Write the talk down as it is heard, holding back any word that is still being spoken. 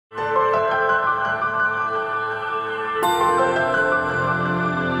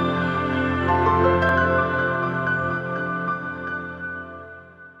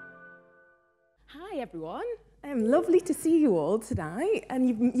everyone. Lovely to see you all tonight, and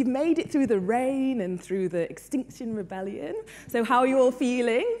you've made it through the rain and through the Extinction Rebellion. So how are you all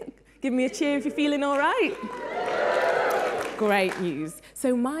feeling? Give me a cheer if you're feeling all right. Great news.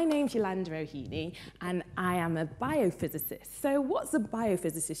 So my name's Yolanda Ohene, and I am a biophysicist. So what's a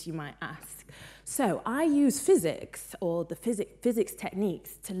biophysicist, you might ask? So I use physics, or the physics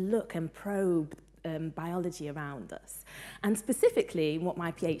techniques, to look and probe biology around us. And specifically, what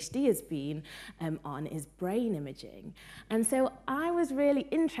my PhD has been on is brain imaging. And so I was really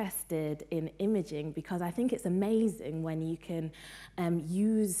interested in imaging because I think it's amazing when you can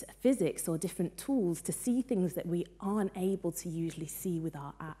use physics or different tools to see things that we aren't able to usually see with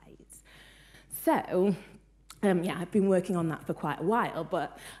our eyes. So, yeah, I've been working on that for quite a while,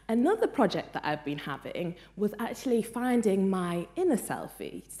 but another project that I've been having was actually finding my inner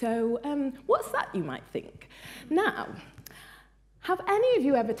selfie. So what's that, you might think? Now, have any of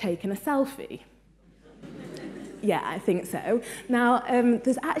you ever taken a selfie? Yeah, I think so. Now,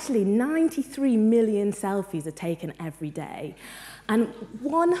 there's actually 93 million selfies are taken every day, and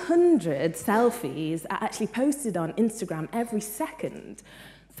 100 selfies are actually posted on Instagram every second.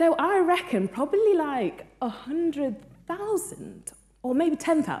 So I reckon probably like 100,000 or maybe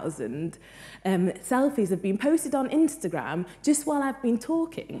 10,000 selfies have been posted on Instagram just while I've been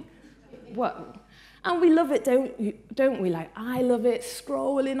talking. Whoa. And we love it, don't we? Like, I love it,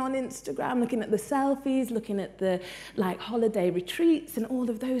 scrolling on Instagram, looking at the selfies, looking at the holiday retreats and all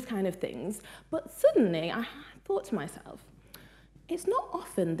of those kind of things. But suddenly I thought to myself, it's not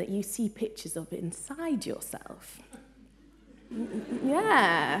often that you see pictures of inside yourself.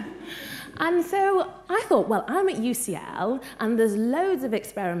 Yeah. And so I thought, well, I'm at UCL, and there's loads of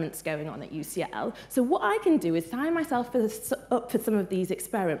experiments going on at UCL, so what I can do is sign myself up for some of these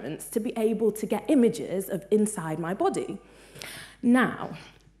experiments to be able to get images of inside my body. Now,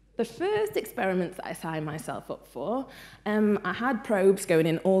 the first experiments that I signed myself up for, I had probes going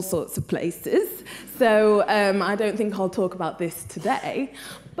in all sorts of places, so I don't think I'll talk about this today,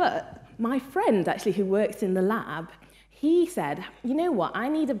 but my friend, actually, who works in the lab, he said, you know what, I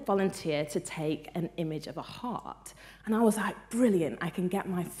need a volunteer to take an image of a heart. And I was like, brilliant, I can get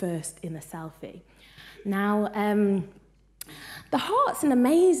my first inner selfie. Now, the heart's an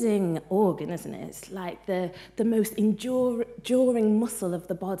amazing organ, isn't it? It's like the most enduring muscle of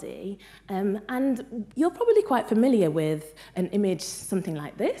the body. And you're probably quite familiar with an image something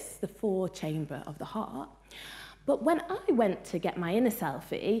like this, the four-chamber of the heart. But when I went to get my inner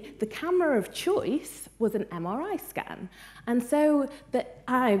selfie, the camera of choice was an MRI scan. And so that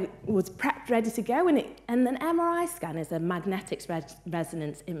I was prepped, ready to go, and an MRI scan is a magnetic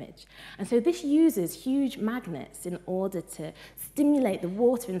resonance image. And so this uses huge magnets in order to stimulate the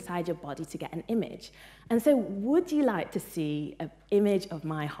water inside your body to get an image. And so would you like to see an image of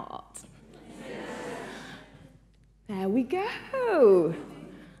my heart? Yes. There we go.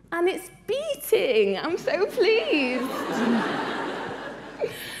 And it's beating. I'm so pleased.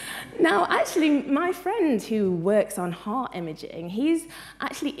 Now, actually, my friend who works on heart imaging, he's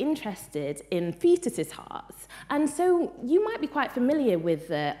actually interested in fetuses' hearts. And so you might be quite familiar with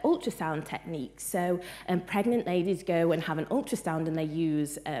the ultrasound techniques. So pregnant ladies go and have an ultrasound, and they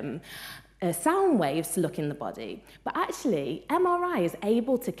use sound waves to look in the body. But actually, MRI is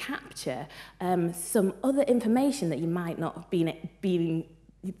able to capture some other information that you might not have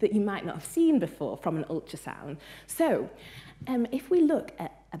that you might not have seen before from an ultrasound. So, if we look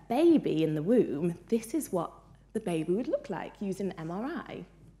at a baby in the womb, this is what the baby would look like using MRI.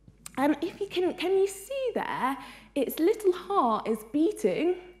 And if you can you see there, its little heart is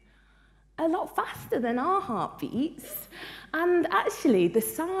beating a lot faster than our heart beats. And actually, the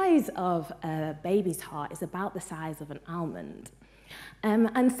size of a baby's heart is about the size of an almond.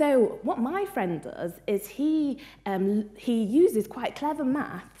 And so what my friend does is he uses quite clever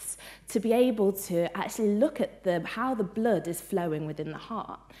maths to be able to actually look at how the blood is flowing within the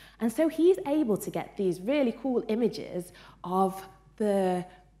heart. And so he's able to get these really cool images of the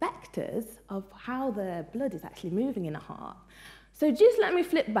vectors of how the blood is actually moving in a heart. So just let me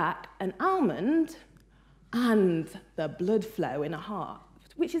flip back an almond and the blood flow in a heart,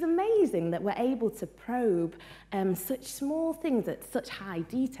 which is amazing that we're able to probe such small things at such high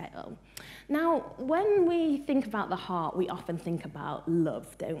detail. Now, when we think about the heart, we often think about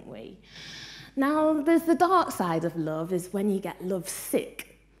love, don't we? Now, there's the dark side of love is when you get love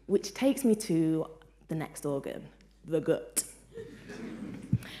sick, which takes me to the next organ, the gut.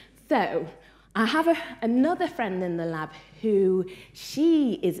 So, I have another friend in the lab who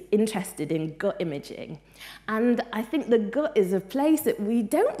she is interested in gut imaging. And I think the gut is a place that we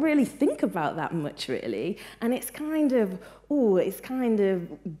don't really think about that much, really. And it's kind of, it's kind of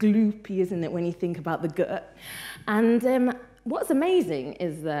gloopy, isn't it, when you think about the gut. And what's amazing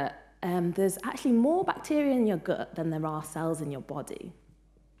is that there's actually more bacteria in your gut than there are cells in your body.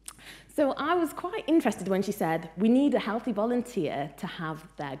 So I was quite interested when she said, we need a healthy volunteer to have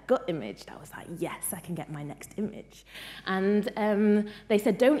their gut imaged. I was like, yes, I can get my next image. And they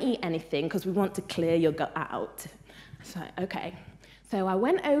said, don't eat anything because we want to clear your gut out. So, okay. So I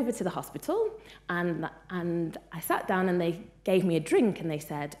went over to the hospital and I sat down and they gave me a drink and they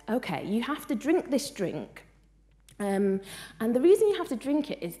said, okay, you have to drink this drink. And the reason you have to drink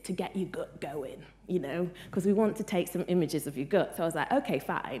it is to get your gut going, you know, because we want to take some images of your gut. So I was like, okay,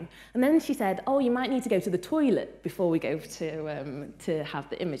 fine. And then she said, oh, you might need to go to the toilet before we go to have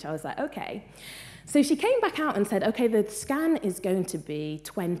the image. I was like, okay. So she came back out and said, okay, the scan is going to be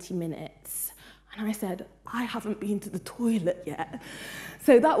 20 minutes. And I said, I haven't been to the toilet yet.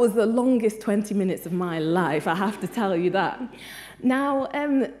 So that was the longest 20 minutes of my life, I have to tell you that. Now,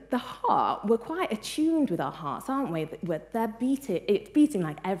 the heart, we're quite attuned with our hearts, aren't we? It's beating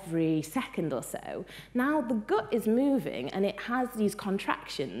like every second or so. Now, the gut is moving and it has these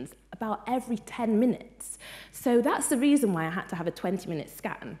contractions about every 10 minutes. So that's the reason why I had to have a 20-minute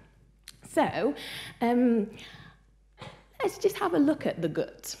scan. So let's just have a look at the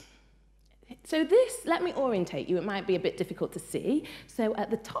gut. So this, let me orientate you, it might be a bit difficult to see. So at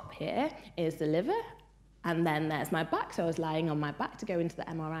the top here is the liver, and then there's my back, so I was lying on my back to go into the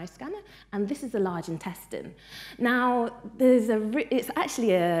MRI scanner, and this is the large intestine. Now, it's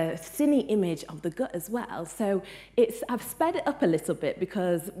actually a cine image of the gut as well, so I've sped it up a little bit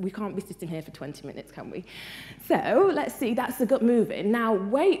because we can't be sitting here for 20 minutes, can we? So let's see, that's the gut moving. Now,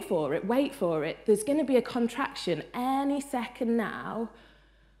 wait for it, there's going to be a contraction any second now.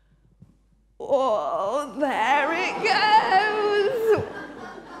 Oh, there it goes.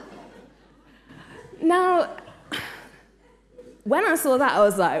 Now, when I saw that, I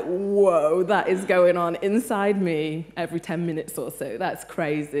was like, whoa, that is going on inside me every 10 minutes or so. That's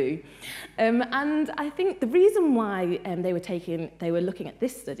crazy. And I think the reason why they were looking at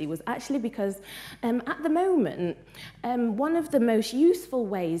this study was actually because at the moment, one of the most useful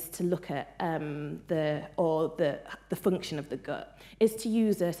ways to look at the function of the gut is to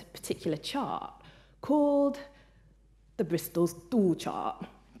use a particular chart called the Bristol stool chart.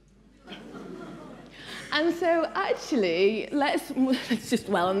 And so actually, let's just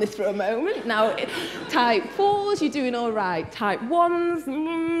dwell on this for a moment. Now, type 4s, you're doing all right. Type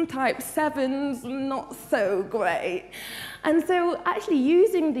 1s, type 7s, not so great. And so actually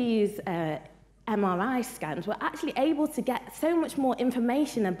using these MRI scans, we're actually able to get so much more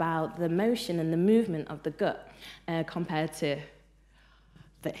information about the motion and the movement of the gut compared to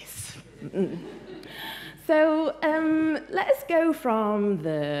this. So let's go from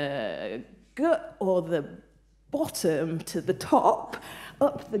the gut or the bottom to the top,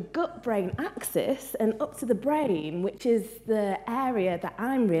 up the gut-brain axis and up to the brain, which is the area that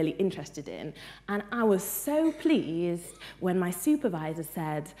I'm really interested in. And I was so pleased when my supervisor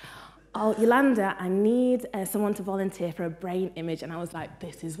said, oh, Yolanda, I need someone to volunteer for a brain image. And I was like,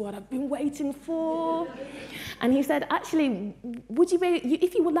 this is what I've been waiting for. And he said, actually,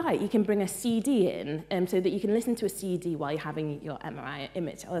 if you would like, you can bring a CD in so that you can listen to a CD while you're having your MRI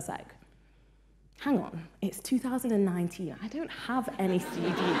image. I was like, hang on, it's 2019. I don't have any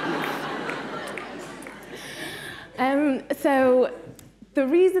CDs. So the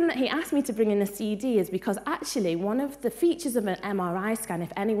reason that he asked me to bring in a CD is because actually one of the features of an MRI scan,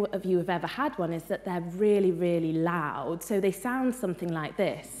 if any of you have ever had one, is that they're really, really loud. So they sound something like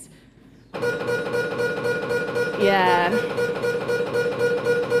this. Yeah.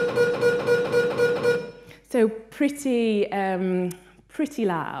 So pretty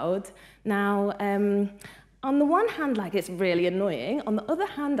loud. Now, on the one hand, like, it's really annoying. On the other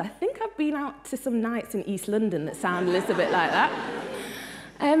hand, I think I've been out to some nights in East London that sound a little bit like that.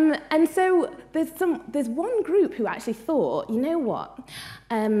 And so there's one group who actually thought, you know what,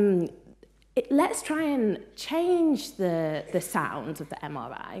 let's try and change the sound of the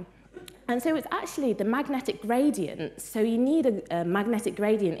MRI. And so it's actually the magnetic gradient. So you need a magnetic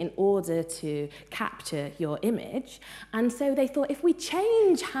gradient in order to capture your image. And so they thought, if we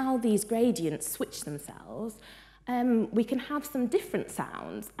change how these gradients switch themselves, we can have some different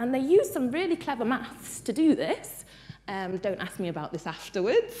sounds. And they used some really clever maths to do this. Don't ask me about this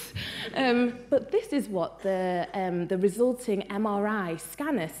afterwards. But this is what the resulting MRI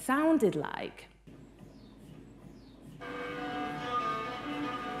scanner sounded like.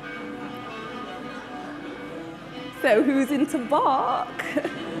 So who's into bark?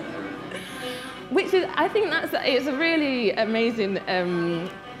 Which is, I think it's a really amazing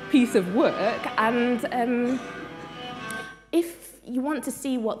piece of work. And if you want to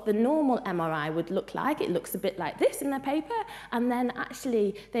see what the normal MRI would look like, it looks a bit like this in their paper. And then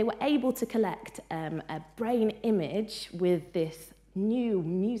actually they were able to collect a brain image with this new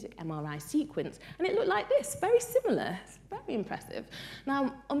music MRI sequence, and it looked like this, very similar. It's very impressive.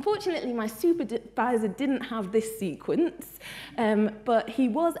 Now, unfortunately, my supervisor didn't have this sequence, but he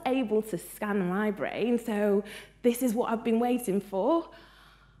was able to scan my brain, so this is what I've been waiting for.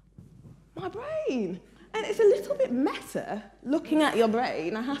 My brain. And it's a little bit meta, looking at your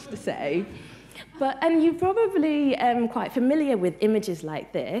brain, I have to say. And you're probably quite familiar with images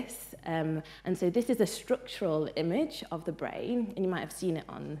like this. And so this is a structural image of the brain, and you might have seen it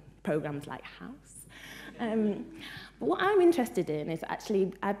on programs like House. But what I'm interested in is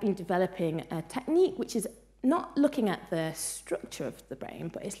actually I've been developing a technique which is not looking at the structure of the brain,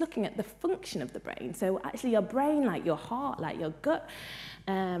 but it's looking at the function of the brain. So actually your brain, like your heart, like your gut,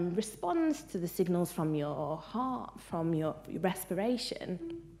 responds to the signals from your heart, from your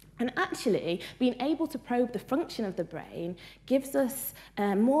respiration. And actually, being able to probe the function of the brain gives us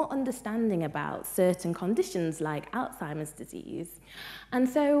more understanding about certain conditions like Alzheimer's disease. And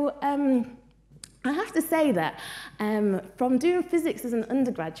so I have to say that from doing physics as an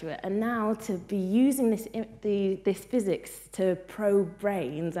undergraduate and now to be using this physics to probe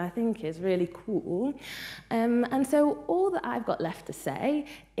brains, I think is really cool. And so all that I've got left to say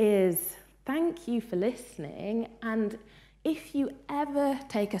is thank you for listening. And if you ever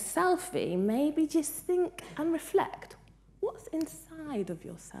take a selfie, maybe just think and reflect, what's inside of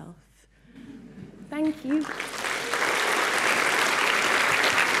yourself? Thank you.